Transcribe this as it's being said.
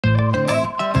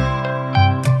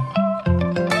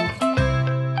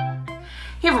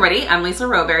everybody, I'm Lisa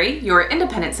Rowberry, your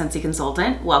independent Scentsy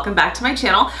consultant. Welcome back to my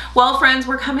channel. Well friends,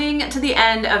 we're coming to the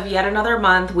end of yet another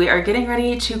month. We are getting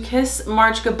ready to kiss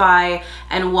March goodbye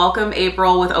and welcome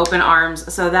April with open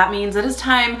arms. So that means it is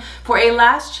time for a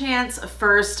last chance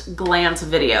first glance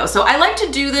video. So I like to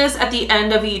do this at the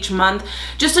end of each month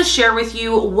just to share with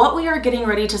you what we are getting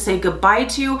ready to say goodbye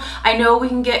to. I know we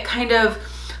can get kind of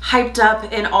hyped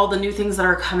up in all the new things that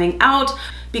are coming out,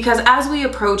 because as we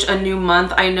approach a new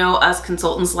month, I know us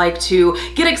consultants like to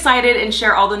get excited and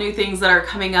share all the new things that are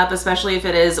coming up, especially if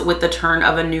it is with the turn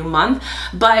of a new month.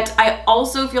 But I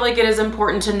also feel like it is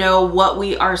important to know what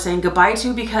we are saying goodbye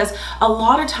to, because a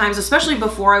lot of times, especially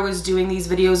before I was doing these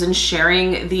videos and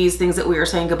sharing these things that we are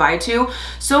saying goodbye to,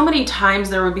 so many times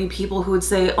there would be people who would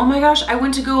say, oh my gosh, I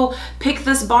went to go pick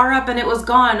this bar up and it was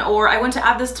gone, or I went to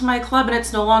add this to my club and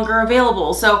it's no longer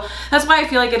available. So that's why I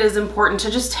feel like it is important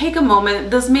to just take a moment.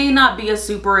 This may not be a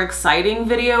super exciting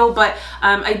video, but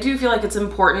I do feel like it's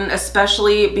important,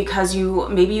 especially because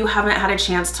maybe you haven't had a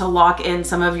chance to lock in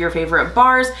some of your favorite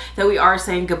bars that we are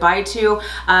saying goodbye to,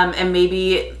 and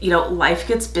maybe, you know, life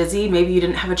gets busy. Maybe you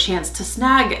didn't have a chance to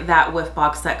snag that whiff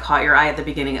box that caught your eye at the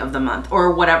beginning of the month,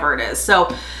 or whatever it is.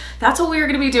 So that's what we are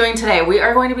going to be doing today. We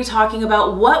are going to be talking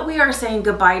about what we are saying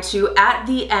goodbye to at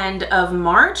the end of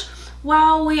March.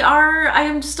 While I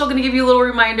am still going to give you a little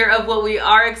reminder of what we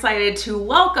are excited to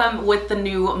welcome with the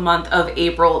new month of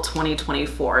April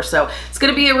 2024. So it's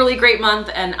going to be a really great month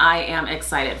and I am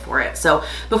excited for it. So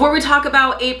before we talk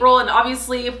about April, and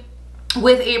obviously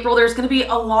with April, there's going to be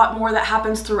a lot more that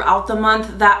happens throughout the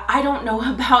month that I don't know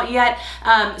about yet.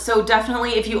 So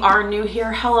definitely, if you are new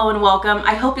here, hello and welcome.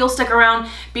 I hope you'll stick around.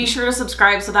 Be sure to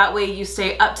subscribe so that way you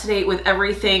stay up to date with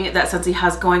everything that Scentsy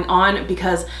has going on,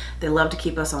 because they love to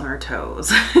keep us on our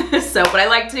toes. But I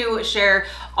like to share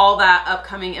all that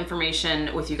upcoming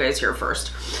information with you guys here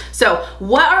first. So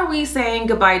what are we saying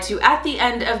goodbye to at the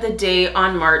end of the day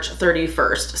on March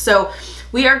 31st? So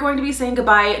we are going to be saying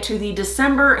goodbye to the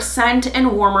December scent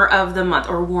and warmer of the month,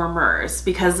 or warmers,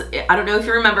 because I don't know if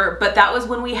you remember, but that was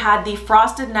when we had the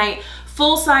Frosted Night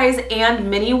full size and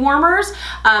mini warmers,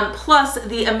 plus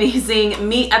the amazing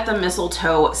Meet at the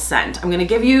Mistletoe scent. I'm gonna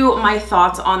give you my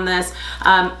thoughts on this.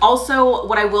 Also,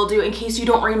 what I will do, in case you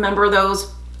don't remember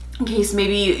those, in case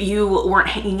maybe you weren't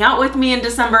hanging out with me in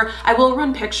December, I will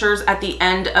run pictures at the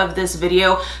end of this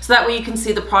video so that way you can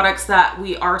see the products that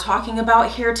we are talking about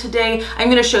here today. I'm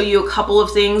going to show you a couple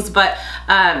of things, but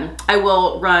I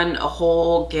will run a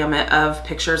whole gamut of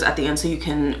pictures at the end so you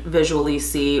can visually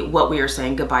see what we are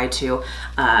saying goodbye to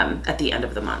at the end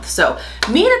of the month. So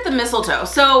Meet at the Mistletoe.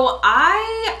 So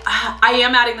I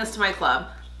am adding this to my club.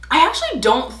 I actually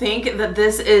don't think that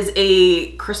this is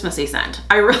a Christmassy scent.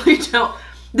 I really don't.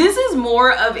 This is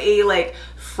more of a like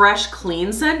fresh,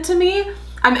 clean scent to me.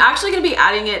 I'm actually gonna be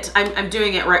adding it. I'm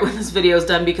doing it right when this video is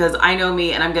done because I know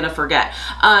me and I'm gonna forget.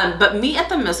 But Meet at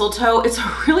the Mistletoe, it's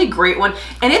a really great one.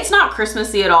 And it's not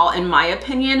Christmassy at all, in my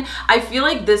opinion. I feel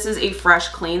like this is a fresh,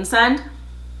 clean scent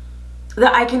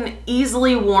that I can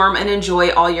easily warm and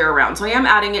enjoy all year round. So I am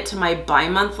adding it to my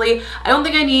bi-monthly. I don't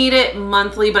think I need it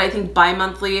monthly, but I think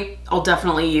bi-monthly, I'll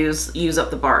definitely use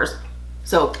up the bars.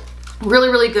 So really,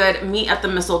 really good. Meet at the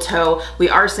Mistletoe, we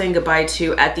are saying goodbye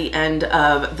to at the end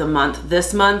of the month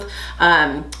this month,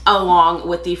 along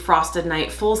with the Frosted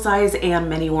Night full size and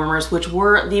mini warmers, which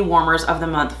were the warmers of the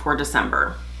month for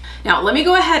December. Now, let me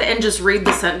go ahead and just read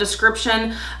the scent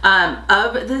description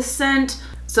of this scent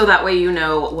so that way you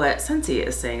know what Scentsy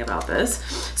is saying about this.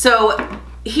 So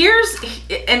here's,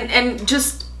 and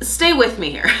just stay with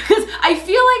me here, because I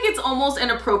feel like it's almost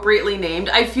inappropriately named.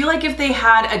 I feel like if they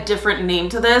had a different name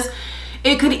to this,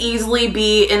 it could easily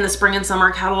be in the spring and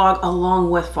summer catalog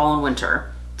along with fall and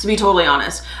winter, to be totally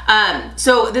honest.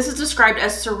 So this is described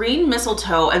as serene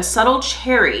mistletoe and subtle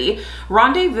cherry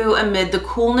rendezvous amid the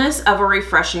coolness of a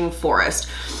refreshing forest.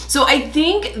 So I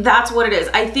think that's what it is.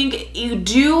 I think you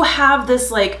do have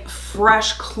this like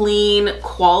fresh, clean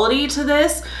quality to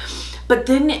this. But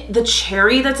then the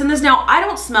cherry that's in this, now I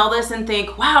don't smell this and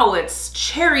think, wow, it's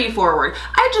cherry forward.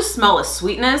 I just smell a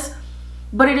sweetness,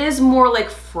 but it is more like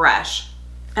fresh.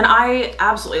 And I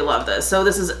absolutely love this. So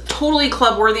this is totally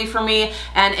club worthy for me.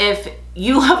 And if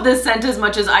you love this scent as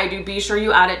much as I do, be sure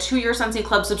you add it to your Scentsy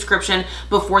Club subscription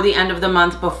before the end of the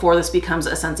month, before this becomes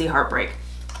a Scentsy heartbreak.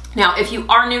 Now, if you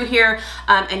are new here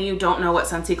and you don't know what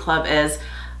Scentsy Club is,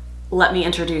 let me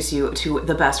introduce you to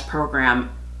the best program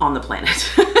on the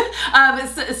planet.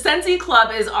 Scentsy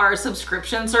Club is our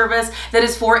subscription service that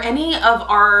is for any of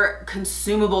our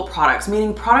consumable products,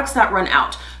 meaning products that run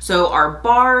out. So our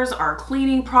bars, our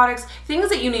cleaning products, things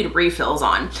that you need refills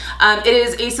on. It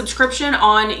is a subscription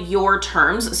on your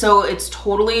terms, so it's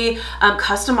totally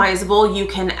customizable. You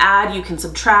can add, you can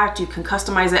subtract, you can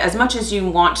customize it as much as you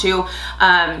want to.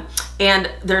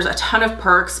 And there's a ton of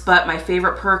perks, but my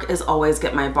favorite perk is always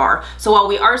get my bar. So while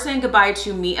we are saying goodbye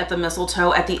to Meet at the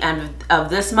Mistletoe at the end of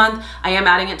this month, I am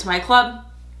adding it to my club.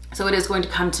 So it is going to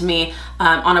come to me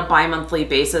on a bi-monthly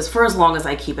basis for as long as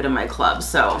I keep it in my club.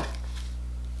 So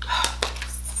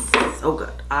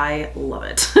good. I love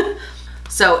it.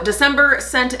 So December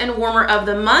scent and warmer of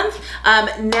the month.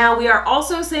 Now we are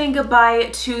also saying goodbye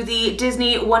to the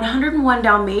Disney 101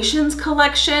 Dalmatians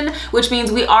collection, which means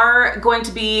we are going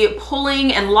to be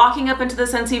pulling and locking up into the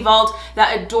Scentsy vault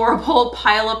that adorable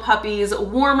Pile of Puppies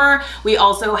warmer. We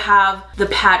also have the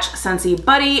Patch Scentsy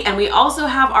Buddy, and we also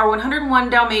have our 101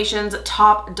 Dalmatians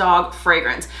Top Dog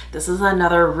fragrance. This is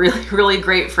another really, really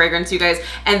great fragrance, you guys.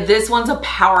 And this one's a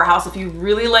powerhouse if you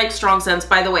really like strong scents.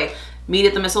 By the way, Meet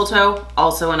at the Mistletoe,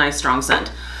 also a nice strong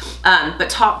scent. But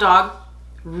Top Dog,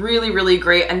 really, really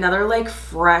great. Another like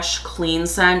fresh, clean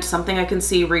scent, something I can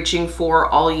see reaching for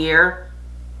all year.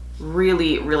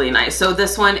 Really, really nice. So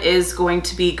this one is going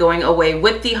to be going away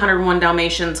with the 101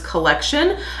 Dalmatians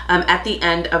collection at the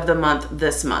end of the month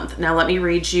this month. Now let me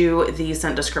read you the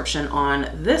scent description on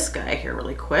this guy here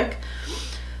really quick.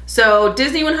 So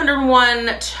Disney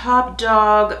 101 Top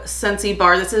Dog Scentsy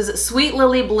Bar. This is sweet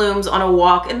lily blooms on a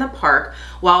walk in the park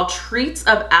while treats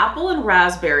of apple and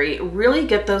raspberry really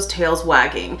get those tails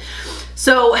wagging.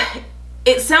 So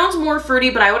it sounds more fruity,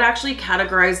 but I would actually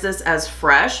categorize this as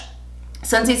fresh.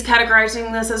 Scentsy's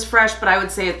categorizing this as fresh, but I would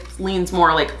say it leans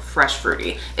more like fresh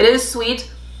fruity. It is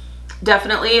sweet,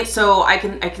 definitely. So I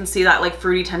can see that like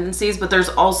fruity tendencies, but there's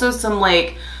also some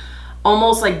like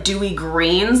almost like dewy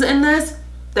greens in this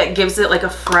that gives it like a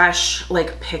fresh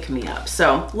like pick-me-up.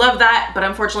 So love that, but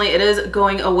unfortunately it is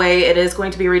going away. It is going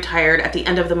to be retired at the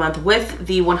end of the month with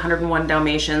the 101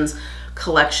 Dalmatians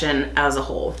collection as a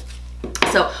whole.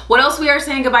 So what else we are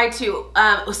saying goodbye to,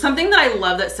 something that I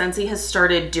love that Scentsy has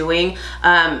started doing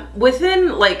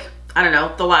within like, I don't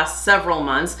know, the last several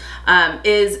months,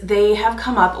 is they have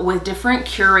come up with different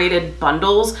curated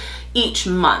bundles each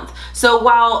month. So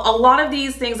while a lot of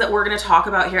these things that we're going to talk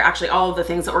about here, actually all of the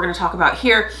things that we're going to talk about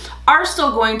here are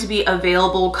still going to be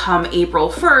available come April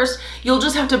 1st, you'll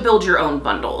just have to build your own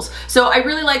bundles. So I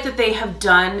really like that they have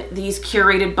done these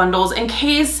curated bundles in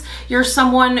case you're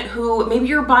someone who maybe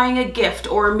you're buying a gift,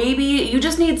 or maybe you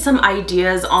just need some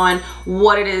ideas on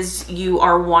what it is you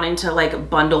are wanting to like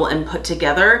bundle and put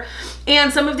together.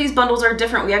 And some of these bundles are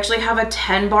different. We actually have a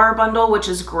 10 bar bundle, which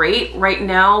is great right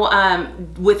now.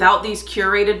 Without these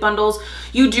curated bundles,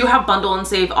 you do have bundle and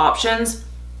save options.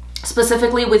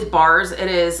 Specifically with bars, it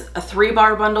is a 3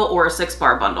 bar bundle or a 6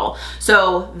 bar bundle.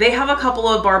 So they have a couple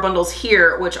of bar bundles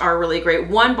here, which are really great.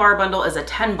 1 bar bundle is a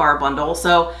 10 bar bundle.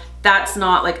 So that's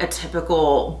not like a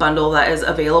typical bundle that is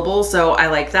available. So I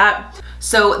like that.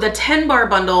 So the 10 bar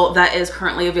bundle that is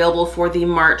currently available for the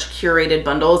March curated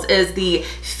bundles is the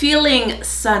Feeling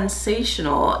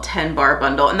Sensational 10 bar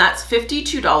bundle, and that's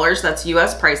 $52. That's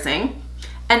US pricing.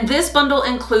 And this bundle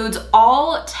includes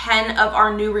all 10 of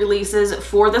our new releases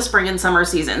for the spring and summer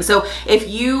season. So if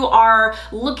you are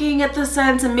looking at the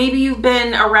scents and maybe you've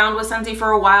been around with Scentsy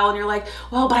for a while and you're like,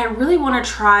 well, but I really want to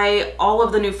try all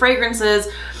of the new fragrances,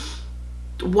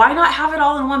 why not have it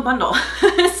all in one bundle?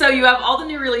 So you have all the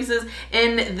new releases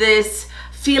in this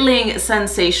Feeling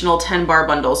Sensational 10 bar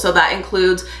bundle. So that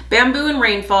includes Bamboo and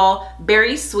Rainfall,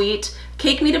 Berry Sweet,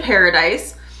 Cake Me to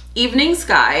Paradise, Evening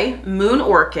Sky, Moon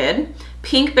Orchid,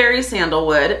 Pink Berry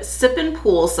Sandalwood, Sippin'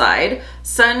 Poolside,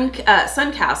 Sun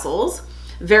Castles,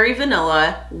 Very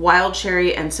Vanilla, Wild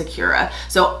Cherry, and Sakura.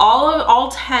 So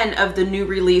all 10 of the new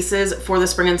releases for the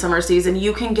spring and summer season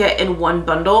you can get in one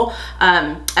bundle,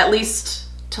 at least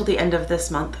till the end of this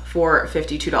month for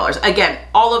 $52. Again,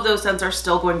 all of those scents are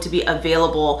still going to be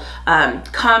available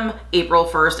come April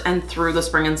 1st and through the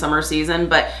spring and summer season,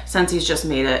 but Scentsy's just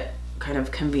made it kind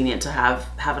of convenient to have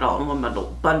it all in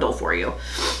one bundle for you.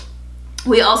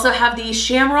 We also have the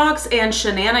Shamrocks and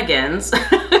Shenanigans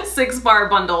 6 bar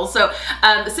bundle. So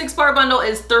the 6 bar bundle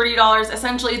is $30.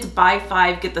 Essentially it's buy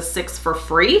 5, get the 6 for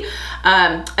free.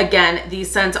 Again,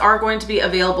 these scents are going to be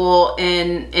available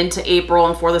into April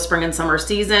and for the spring and summer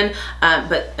season.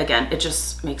 But again, it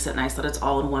just makes it nice that it's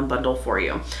all in one bundle for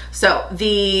you. So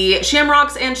the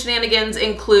Shamrocks and Shenanigans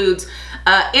includes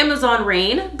Amazon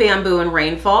Rain, Bamboo and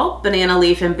Rainfall, Banana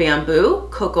Leaf and Bamboo,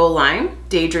 Cocoa Lime,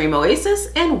 Daydream Oasis,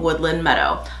 and Woodland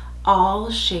Meadow. all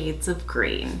shades of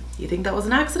green. You think that was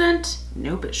an accident?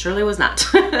 Nope, it surely was not.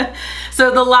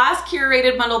 So the last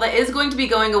curated bundle that is going to be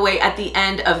going away at the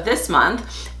end of this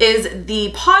month is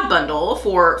the pod bundle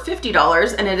for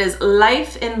 $50, and it is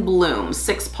Life in Bloom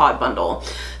 6-pod bundle.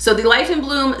 So the Life in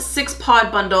Bloom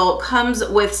 6-pod bundle comes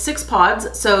with 6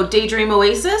 pods. So Daydream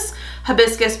Oasis,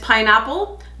 Hibiscus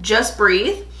Pineapple, Just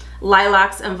Breathe,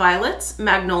 Lilacs and Violets,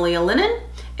 Magnolia Linen,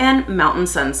 and Mountain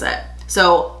Sunset.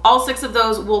 So all 6 of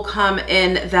those will come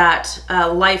in that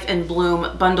Life in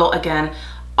Bloom bundle. Again,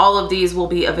 all of these will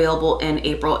be available in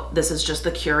April. This is just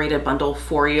the curated bundle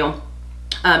for you.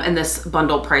 And this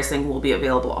bundle pricing will be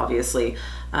available obviously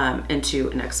into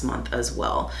next month as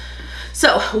well.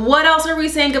 So what else are we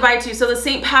saying goodbye to? So the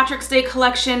St. Patrick's Day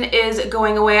collection is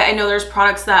going away. I know there's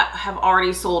products that have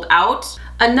already sold out.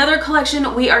 Another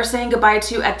collection we are saying goodbye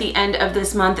to at the end of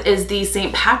this month is the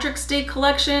St. Patrick's Day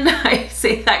collection. I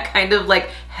say that kind of like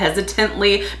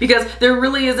hesitantly because there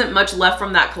really isn't much left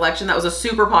from that collection. That was a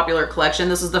super popular collection.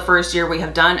 This is the first year we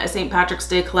have done a St. Patrick's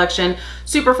Day collection.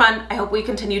 Super fun. I hope we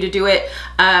continue to do it.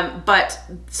 But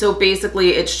so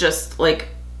basically it's just like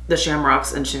the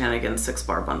Shamrocks and Shenanigans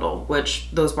 6-bar bundle, which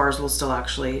those bars will still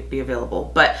actually be available.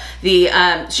 But the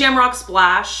Shamrock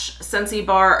Splash Scentsy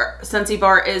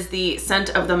bar is the scent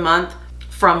of the month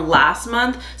from last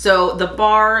month. So the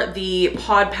bar, the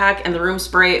pod pack, and the room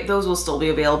spray, those will still be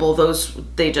available. Those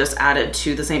they just added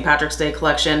to the St. Patrick's Day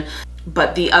collection.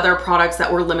 But the other products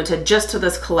that were limited just to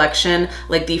this collection,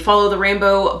 like the Follow the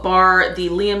Rainbow bar, the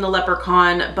Liam the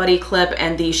Leprechaun Buddy Clip,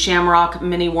 and the Shamrock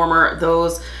Mini Warmer,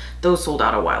 those sold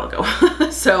out a while ago.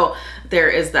 So there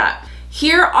is that.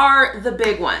 Here are the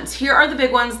big ones. Here are the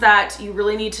big ones that you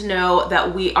really need to know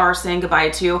that we are saying goodbye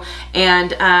to.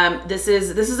 And this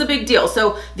is a big deal.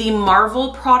 So the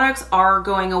Marvel products are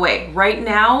going away. Right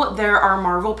now, there are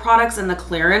Marvel products in the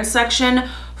clearance section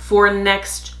for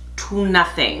next to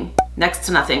nothing. Next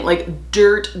to nothing, like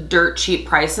dirt cheap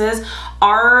prices.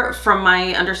 From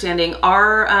my understanding,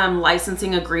 our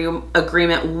licensing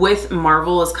agreement with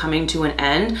Marvel is coming to an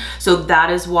end. So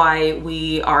that is why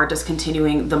we are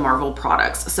discontinuing the Marvel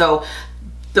products. So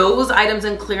those items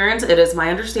in clearance, it is my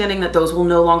understanding that those will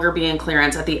no longer be in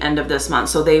clearance at the end of this month.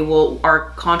 So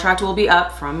our contract will be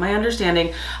up from my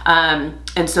understanding.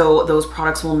 And so those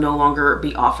products will no longer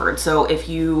be offered. So if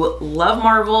you love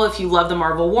Marvel, if you love the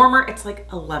Marvel Warmer, it's like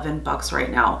 $11 right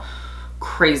now.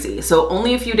 Crazy. So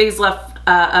only a few days left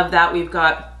of that. We've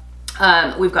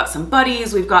got some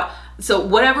buddies, so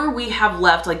whatever we have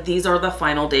left, like these are the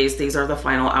final days, these are the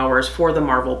final hours for the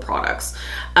Marvel products.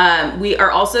 We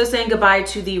are also saying goodbye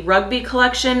to the rugby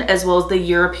collection as well as the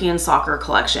European soccer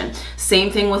collection. Same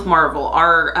thing with Marvel.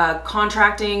 Our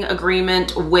contracting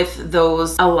agreement with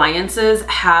those alliances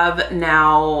have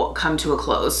now come to a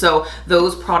close. So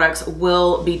those products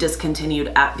will be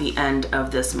discontinued at the end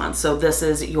of this month. So this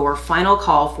is your final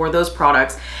call for those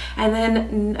products. And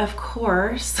then of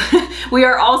course, we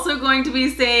are also going to be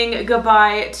saying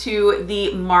goodbye to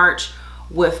the March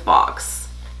Whiff Box,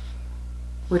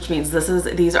 which means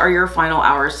these are your final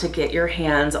hours to get your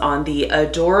hands on the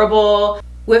adorable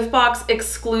Whiff Box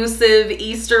exclusive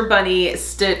Easter Bunny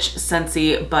Stitch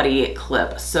Scentsy Buddy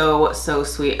Clip. So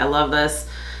sweet. I love this.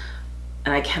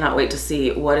 And I cannot wait to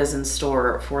see what is in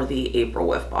store for the April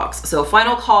Whiff Box. So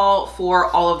final call for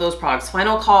all of those products.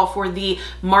 Final call for the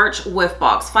March Whiff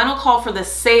Box. Final call for the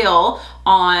sale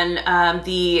on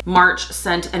the March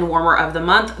Scent and Warmer of the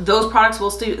Month. Those products will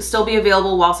still be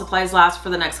available while supplies last for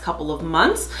the next couple of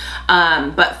months.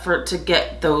 But to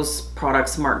get those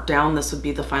products marked down, this would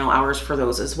be the final hours for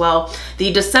those as well.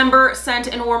 The December Scent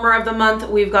and Warmer of the Month,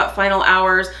 we've got final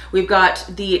hours. We've got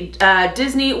the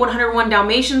Disney 101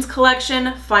 Dalmatians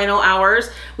collection, final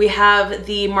hours. We have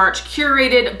the March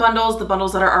curated bundles, the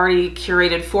bundles that are already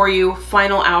curated for you,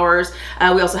 final hours.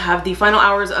 We also have the final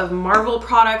hours of Marvel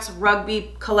products, rugby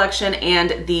collection,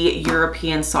 and the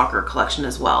European soccer collection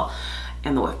as well,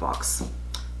 and the Whiff Box.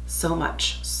 So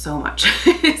much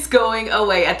is going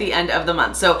away at the end of the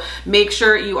month. So make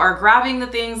sure you are grabbing the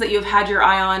things that you've had your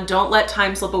eye on. Don't let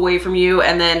time slip away from you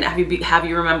and then have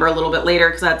you remember a little bit later,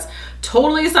 because that's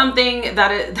totally something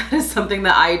that is something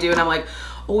that I do, and I'm like,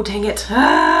 oh dang it,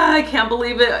 I can't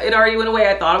believe it already went away.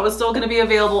 I thought it was still going to be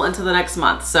available into the next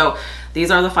month. So these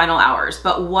are the final hours.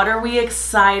 But what are we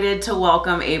excited to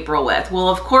welcome April with? Well,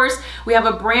 of course, we have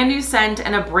a brand new scent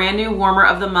and a brand new warmer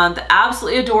of the month.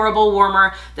 Absolutely adorable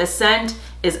warmer. The scent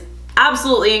is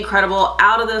absolutely incredible,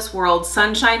 out of this world.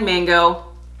 Sunshine Mango.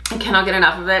 I cannot get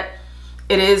enough of it.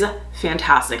 It is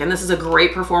fantastic. And this is a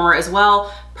great performer as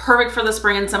well. Perfect for the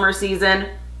spring and summer season.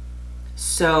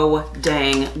 so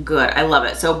dang good. I love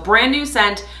it. So brand new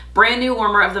scent, brand new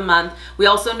warmer of the month. We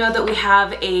also know that we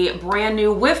have a brand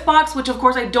new whiff box, which of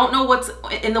course I don't know what's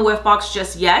in the whiff box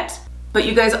just yet. But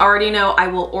you guys already know I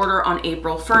will order on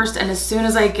April 1st, and as soon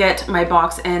as I get my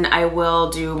box in, I will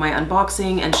do my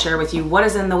unboxing and share with you what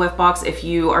is in the whiff box. If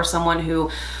you are someone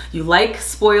who you like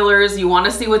spoilers, you want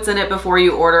to see what's in it before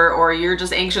you order, or you're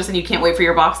just anxious and you can't wait for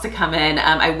your box to come in,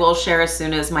 I will share as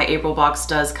soon as my April box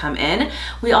does come in.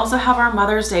 We also have our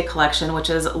Mother's Day collection, which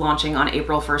is launching on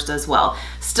April 1st as well.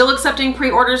 Still accepting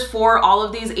pre-orders for all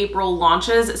of these April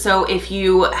launches, so if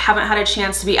you haven't had a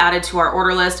chance to be added to our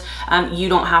order list, you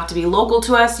don't have to be local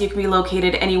to us. You can be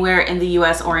located anywhere in the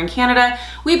US or in Canada.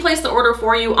 We place the order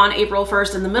for you on April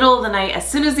 1st in the middle of the night as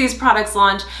soon as these products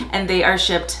launch, and they are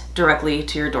shipped directly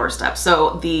to your doorstep.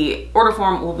 So the order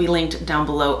form will be linked down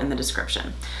below in the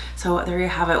description. So there you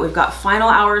have it. We've got final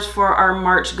hours for our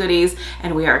March goodies,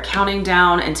 and we are counting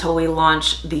down until we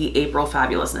launch the April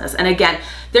fabulousness. And again,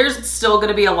 there's still going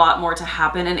to be a lot more to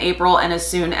happen in April, and as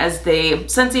soon as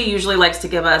Scentsy usually likes to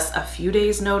give us a few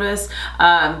days notice,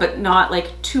 but not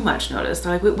like too much notice.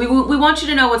 They're like, we want you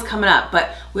to know what's coming up,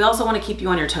 but we also want to keep you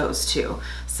on your toes too.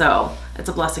 So it's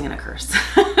a blessing and a curse.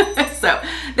 So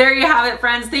there you have it,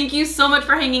 friends. Thank you so much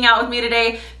for hanging out with me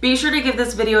today. Be sure to give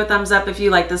this video a thumbs up if you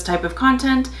like this type of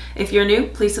content. If you're new,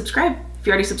 please subscribe. If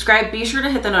you already subscribed, be sure to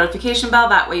hit the notification bell.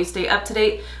 That way you stay up to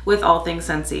date with all things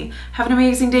Scentsy. Have an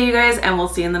amazing day, you guys, and we'll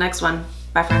see you in the next one.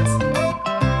 Bye, friends.